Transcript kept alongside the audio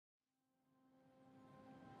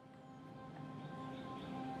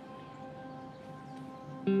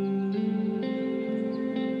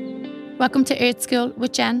Welcome to Earth School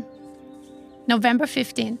with Jen. November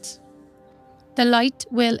 15th. The light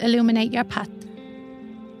will illuminate your path.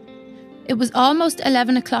 It was almost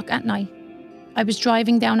 11 o'clock at night. I was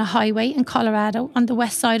driving down a highway in Colorado on the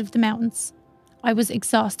west side of the mountains. I was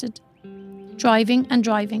exhausted. Driving and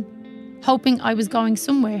driving, hoping I was going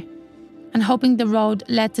somewhere and hoping the road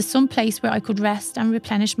led to some place where I could rest and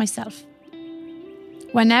replenish myself.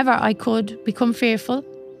 Whenever I could become fearful,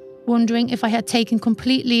 wondering if I had taken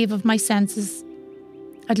complete leave of my senses,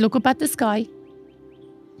 I'd look up at the sky.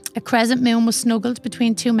 A crescent moon was snuggled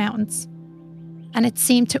between two mountains, and it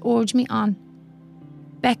seemed to urge me on,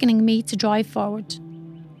 beckoning me to drive forward.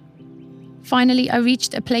 Finally, I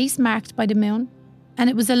reached a place marked by the moon, and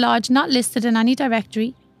it was a lodge not listed in any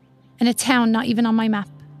directory, in a town not even on my map.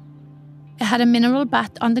 It had a mineral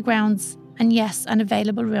bath on the grounds, and yes, an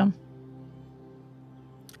available room.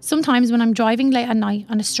 Sometimes when I'm driving late at night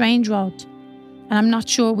on a strange road, and I'm not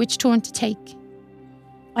sure which turn to take,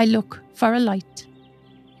 I look for a light.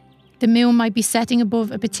 The moon might be setting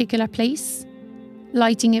above a particular place,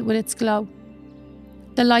 lighting it with its glow.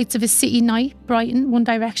 The lights of a city night brighten one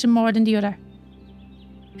direction more than the other.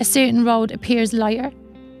 A certain road appears lighter,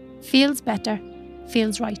 feels better,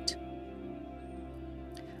 feels right.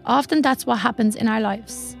 Often that's what happens in our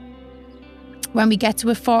lives. When we get to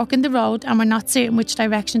a fork in the road and we're not certain which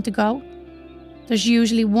direction to go, there's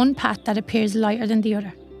usually one path that appears lighter than the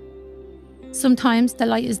other. Sometimes the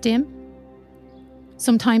light is dim.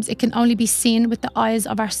 Sometimes it can only be seen with the eyes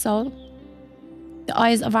of our soul, the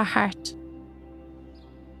eyes of our heart.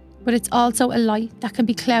 But it's also a light that can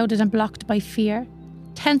be clouded and blocked by fear,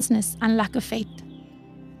 tenseness, and lack of faith.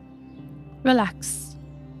 Relax.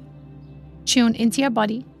 Tune into your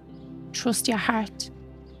body, trust your heart,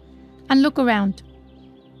 and look around.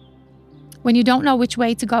 When you don't know which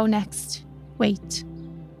way to go next, wait.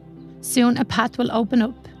 Soon a path will open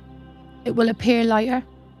up. It will appear lighter,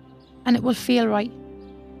 and it will feel right.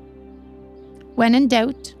 When in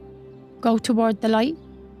doubt, go toward the light.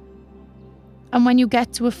 And when you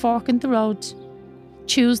get to a fork in the road,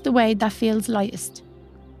 choose the way that feels lightest.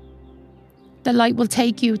 The light will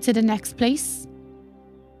take you to the next place,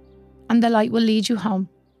 and the light will lead you home.